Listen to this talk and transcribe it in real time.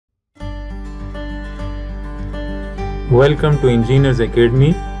Welcome to Engineers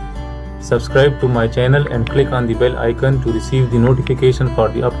Academy. Subscribe to my channel and click on the bell icon to receive the notification for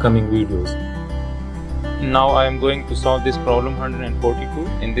the upcoming videos. Now I am going to solve this problem 142.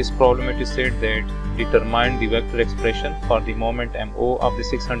 In this problem it is said that determine the vector expression for the moment MO of the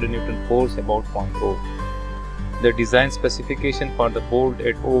 600 Newton force about point O. The design specification for the bolt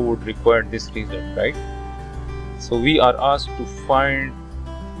at O would require this result, right? So we are asked to find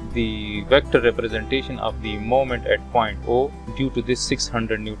the vector representation of the moment at point O due to this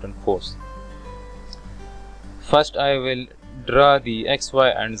 600 Newton force. First I will draw the x, y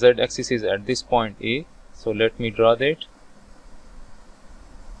and z axes at this point A. So let me draw that.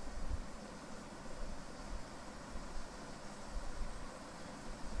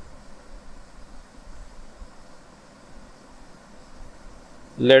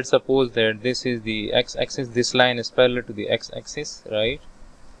 Let's suppose that this is the x-axis, this line is parallel to the x-axis, right?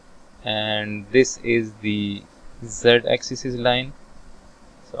 And this is the z-axis line.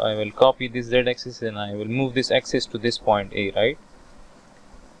 So I will copy this z-axis and I will move this axis to this point A, right?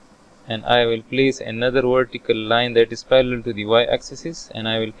 And I will place another vertical line that is parallel to the y-axis and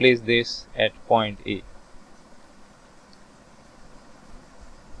I will place this at point A.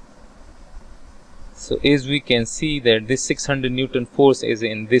 So as we can see that this 600 Newton force is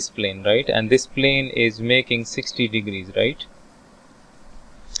in this plane, right? And this plane is making 60 degrees, right?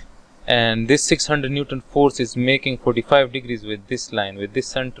 And this 600 Newton force is making 45 degrees with this line, with this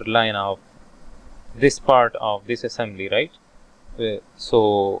center line of this part of this assembly, right?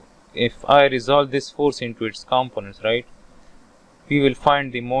 So if I resolve this force into its components, right, we will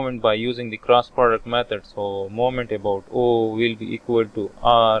find the moment by using the cross product method. So moment about O will be equal to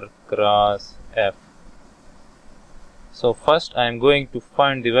R cross F. So first I am going to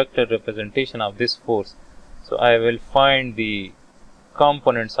find the vector representation of this force. So I will find the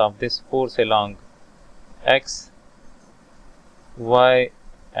components of this force along x, y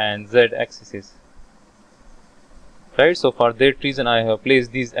and z axes, right? So for that reason I have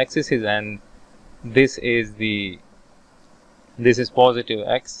placed these axes, and this is positive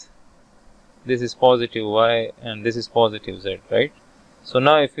x, this is positive y, and this is positive z, right? So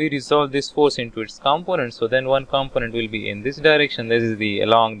now if we resolve this force into its components, so then one component will be in this direction, this is the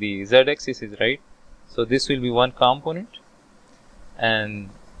along the z axis, right? So this will be one component, and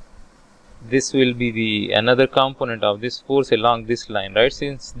this will be the another component of this force along this line, right?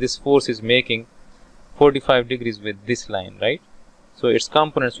 Since this force is making 45 degrees with this line, right? So its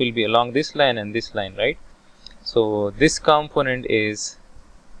components will be along this line and this line, right? So this component is,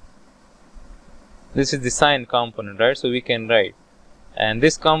 this is the sine component, right? So we can write, and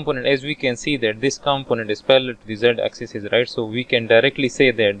this component, as we can see that this component is parallel to the z axis, right? So we can directly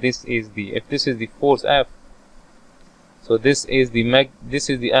say that this is the, if this is the force F, so this is the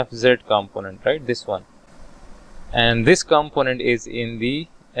Fz component, right? This one, and this component is in the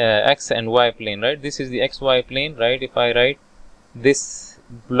x and y plane, right? This is the xy plane, right? If I write this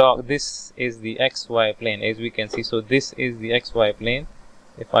block, this is the xy plane, as we can see. So this is the xy plane.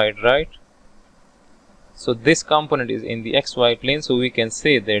 If I write, so this component is in the xy plane, so we can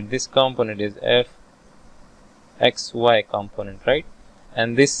say that this component is fxy component, right?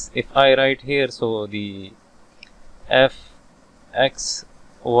 And this, if I write here, so the fxy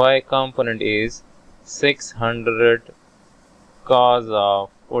component is 600 cos of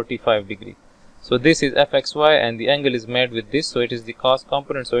 45 degree. So this is fxy and the angle is made with this, so it is the cos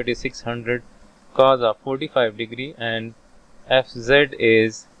component, so it is 600 cos of 45 degree, and fz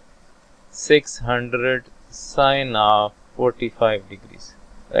is 600 sine of 45 degrees,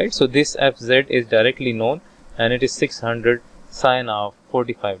 right? So this fz is directly known and it is 600 sine of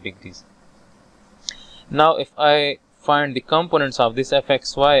 45 degrees. Now if I find the components of this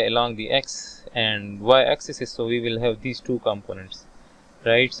fxy along the x and y axis, so we will have these two components,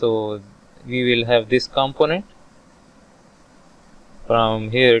 right? So we will have this component from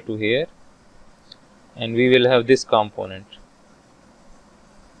here to here, and we will have this component.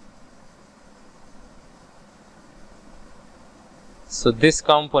 So this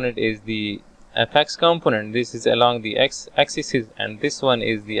component is the fx component, this is along the x axis, and this one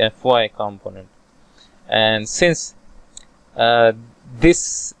is the fy component. And since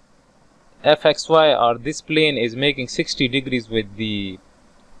this fxy or this plane is making 60 degrees with the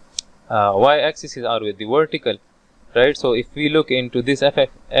y-axis or with the vertical, right? So if we look into this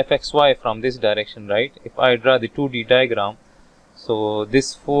fxy from this direction, right, if I draw the 2D diagram, so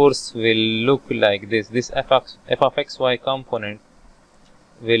this force will look like this. This f of xy component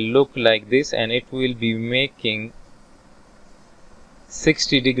will look like this, and it will be making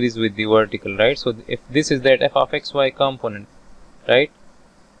 60 degrees with the vertical, right? So if this is that f of xy component, right,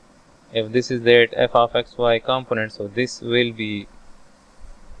 if this is that f of xy component, so this will be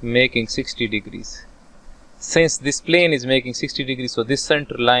making 60 degrees. Since this plane is making 60 degrees, so this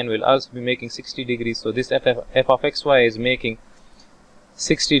center line will also be making 60 degrees. So this f of xy is making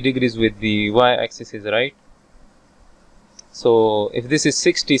 60 degrees with the y-axis, right? So if this is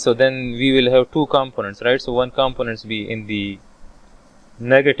 60, so then we will have two components, right? So one component be in the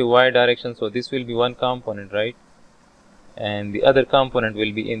negative y direction, so this will be one component, right? And the other component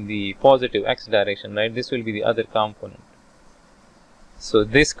will be in the positive x direction, right? This will be the other component. So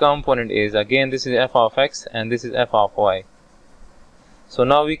this component is, again, this is f of x and this is f of y. So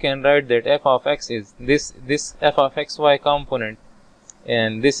now we can write that f of x is this f of xy component,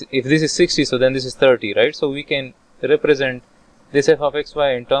 and this, if this is 60, so then this is 30, right? So we can represent this f of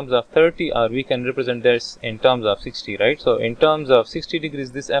xy in terms of 30, or we can represent this in terms of 60, right? So in terms of 60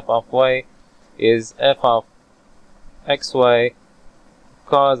 degrees, this f of y is f of xy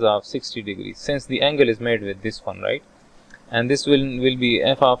cos of 60 degrees, since the angle is made with this one, right? And this will be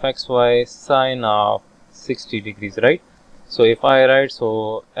f of xy sine of 60 degrees, right? So if I write,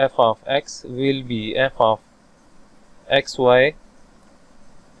 so f of x will be f of xy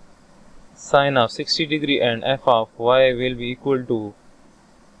sine of 60 degree, and f of y will be equal to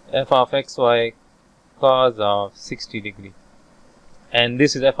f of xy cos of 60 degree, and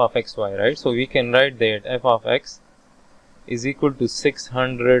this is f of xy, right? So we can write that f of x is equal to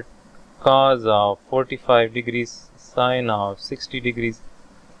 600 cos of 45 degrees sine of 60 degrees,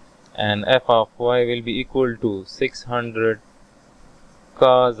 and f of y will be equal to 600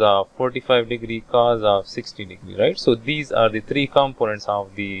 cos of 45 degree cos of 60 degree, right? So these are the three components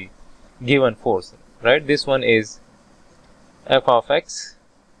of the given force, right? This one is f of x,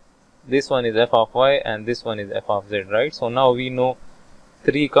 this one is f of y, and this one is f of z, right? So now we know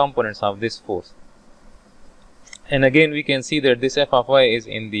three components of this force. And again we can see that this f of y is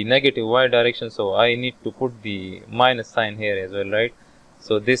in the negative y direction, so I need to put the minus sign here as well, right?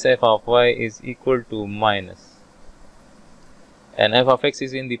 So this f of y is equal to minus, and f of x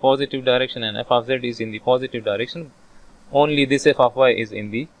is in the positive direction and f of z is in the positive direction. Only this f of y is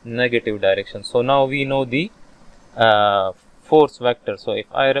in the negative direction. So now we know the force vector. So if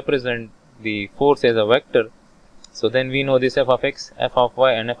I represent the force as a vector, so then we know this f of x, f of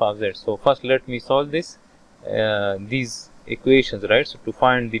y, and f of z. So first let me solve this these equations, right? So to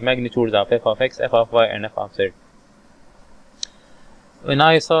find the magnitudes of f of x, f of y, and f of z. When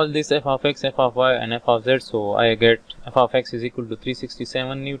I solve this f of x, f of y, and f of z, so I get f of x is equal to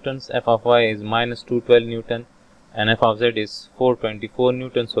 367 newtons, f of y is minus 212 newton, and f of z is 424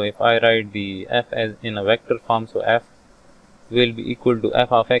 newton. So if I write the f as in a vector form, so f will be equal to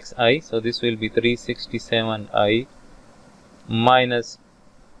f of x I, so this will be 367 I minus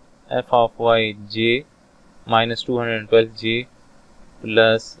f of y j minus 212 j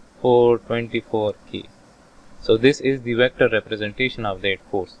plus 424 k. So this is the vector representation of that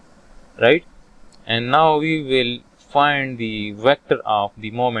force, right? And now we will find the vector of the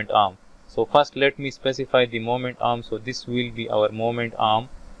moment arm. So first let me specify the moment arm. So this will be our moment arm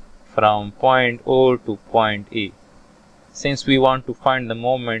from point O to point A, since we want to find the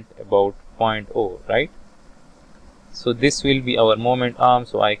moment about point O, right? So this will be our moment arm.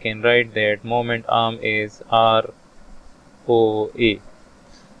 So I can write that moment arm is ROA.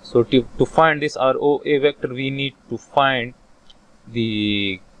 So to find this ROA vector, we need to find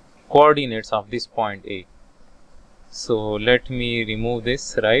the coordinates of this point A. So let me remove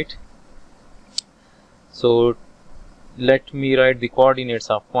this, right? So let me write the coordinates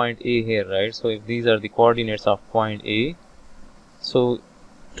of point A here, right? So if these are the coordinates of point A, so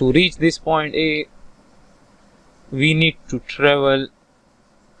to reach this point A, we need to travel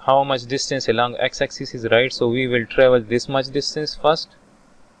how much distance along x-axis is, right? So we will travel this much distance first,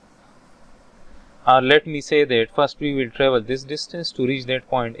 or let me say that first we will travel this distance to reach that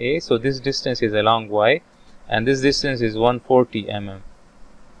point A. So this distance is along y, and this distance is 140 mm,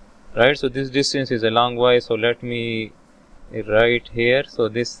 right? So this distance is along y. So let me write here, so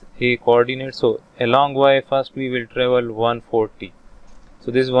this A coordinate. So along y first we will travel 140,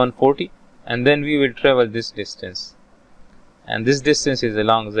 so this is 140, and then we will travel this distance, and this distance is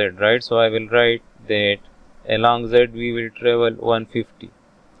along z, right? So I will write that along z we will travel 150,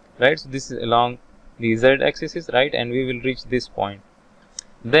 right? So this is along the z axis, right? And we will reach this point.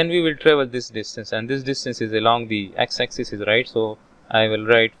 Then we will travel this distance, and this distance is along the x axis, right? So I will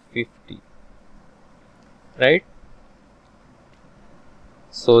write 50, right?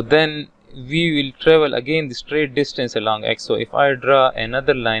 So then we will travel again the straight distance along x. So if I draw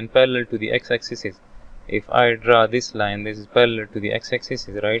another line parallel to the x-axis, if I draw this line, this is parallel to the x-axis,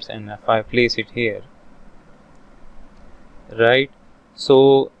 right? And if I place it here, right?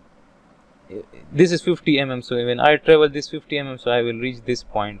 So this is 50 mm, so when I travel this 50 mm, so I will reach this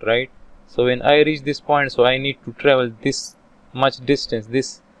point, right? So when I reach this point, so I need to travel this much distance,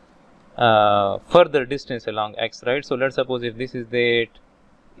 this further distance along x, right? So let's suppose if this is that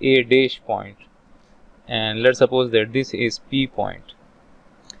a dash point, and let's suppose that this is p point,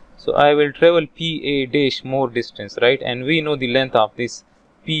 so I will travel pa dash more distance, right? And we know the length of this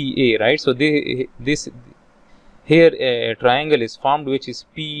pa, right? So this here a triangle is formed which is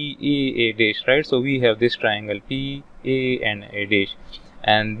PA dash, right? So we have this triangle PA and a dash,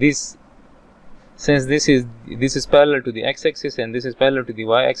 and this, since this is parallel to the x-axis and this is parallel to the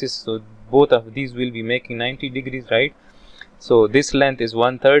y-axis, so both of these will be making 90 degrees, right? So this length is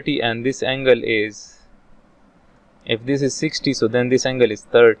 130, and this angle is, if this is 60, so then this angle is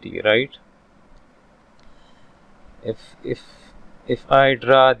 30, right? If I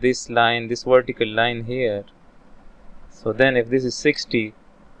draw this line, this vertical line here, so then if this is 60,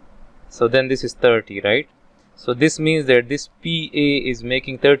 so then this is 30, right? So this means that this PA is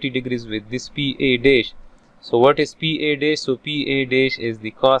making 30 degrees with this PA dash. So what is PA dash? So PA dash is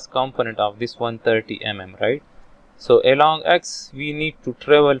the cos component of this 130 mm, right? So along x we need to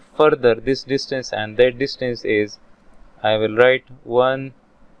travel further this distance, and that distance is, I will write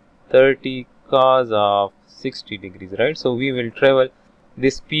 130 cos of 60 degrees, right? So we will travel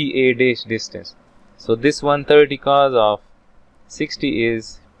this PA dash distance. So this 130 cos of 60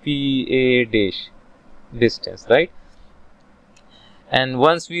 is PA dash distance, right? And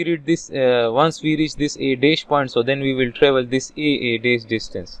once we reach this a dash point, so then we will travel this a dash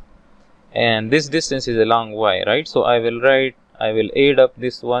distance, and this distance is along y, right? So I will add up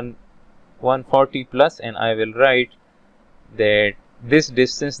this 140 plus, and I will write that this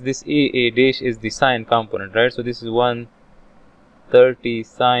distance, this a dash, is the sine component, right? So this is 130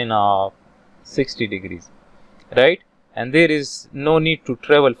 sine of 60 degrees, right? And there is no need to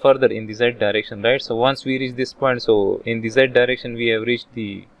travel further in the z direction, right? So once we reach this point, so in the z direction we have reached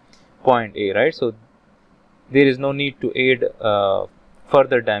the point A, right? So there is no need to add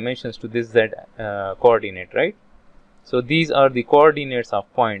further dimensions to this z coordinate, right? So these are the coordinates of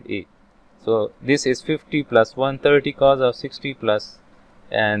point A. So this is 50 plus 130 cos of 60 plus,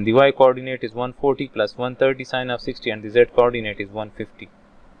 and the y coordinate is 140 plus 130 sine of 60, and the z coordinate is 150.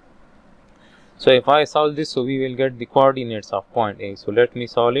 So if I solve this, so we will get the coordinates of point A. So let me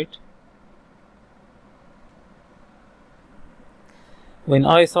solve it. When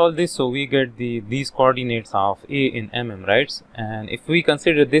I solve this, so we get these coordinates of A in mm, right? And if we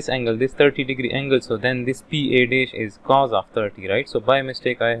consider this angle, this 30 degree angle, so then this PA dash is cos of 30, right? So by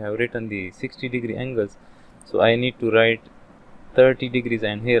mistake I have written the 60 degree angles, so I need to write 30 degrees,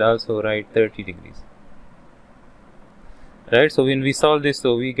 and here also write 30 degrees. Right, so when we solve this,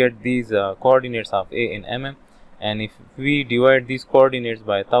 so we get these coordinates of A in mm, and if we divide these coordinates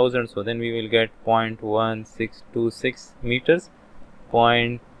by 1000, so then we will get 0.1626 meters,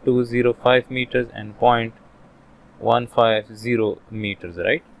 0.205 meters, and 0.150 meters,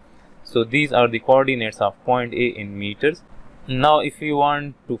 right? So these are the coordinates of point A in meters. Now if we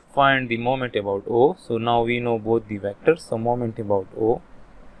want to find the moment about O, so now we know both the vectors, so moment about O.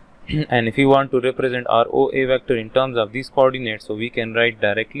 And if we want to represent our OA vector in terms of these coordinates, so we can write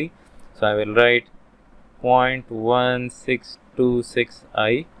directly. So I will write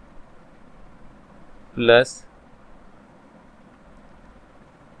 0.1626i plus,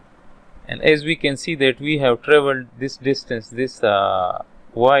 and as we can see that we have traveled this distance, this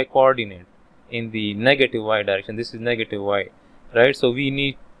y coordinate in the negative y direction. This is negative y, right? So we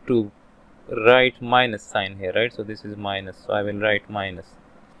need to write minus sign here, right? So this is minus, so I will write minus.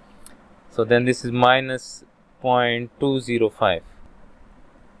 So then this is minus 0.205.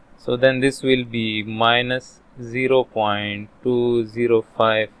 So then this will be minus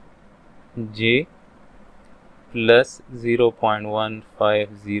 0.205 j plus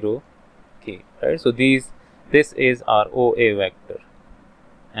 0.150 k, right? So this is our OA vector,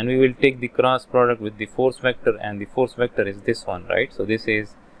 and we will take the cross product with the force vector, and the force vector is this one, right? So this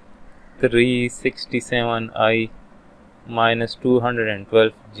is 367i minus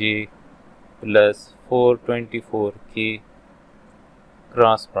 212j plus 424k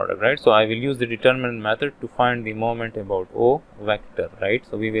cross product, right? So I will use the determinant method to find the moment about O vector, right?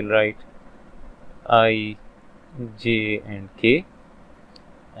 So we will write I, j and k,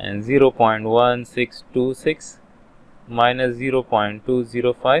 and 0.1626 minus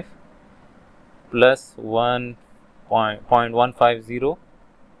 0.205 plus 1.150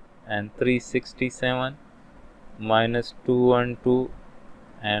 and 367 minus 212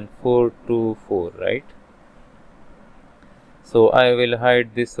 and 424, right? So I will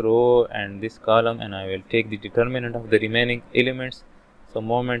hide this row and this column, and I will take the determinant of the remaining elements. So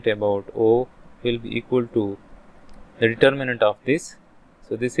moment about O will be equal to the determinant of this.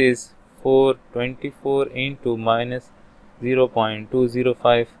 So this is 424 into minus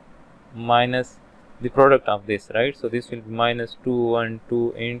 0.205 minus the product of this, right? So this will be minus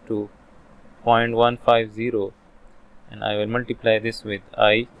 212 into 0.150, and I will multiply this with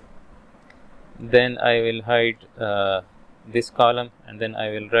I. Then I will hide this column, and then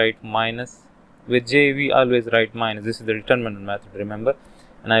I will write minus. With J we always write minus. This is the determinant method, remember.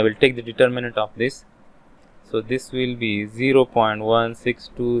 And I will take the determinant of this. So this will be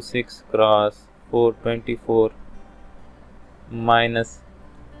 0.1626 cross 424 minus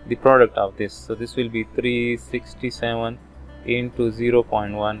the product of this. So this will be 367 into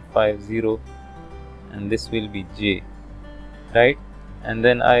 0.150, and this will be J, right? And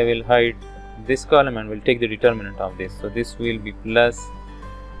then I will hide this column and will take the determinant of this. So this will be plus,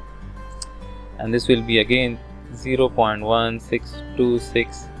 and this will be again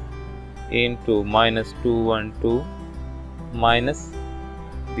 0.1626 into minus 212 minus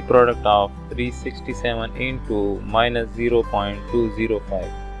the product of 367 into minus 0.205.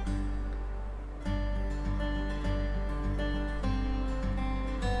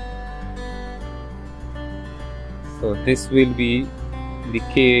 So this will be the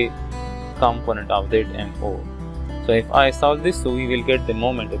K component of that MO. So if I solve this, so we will get the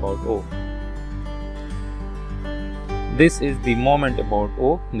moment about O. This is the moment about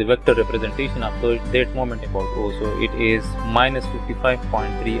O, the vector representation of that moment about O. So it is minus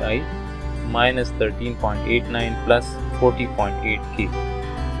 55.3i minus 13.89 plus 40.8k.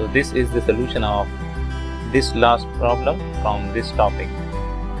 So this is the solution of this last problem from this topic.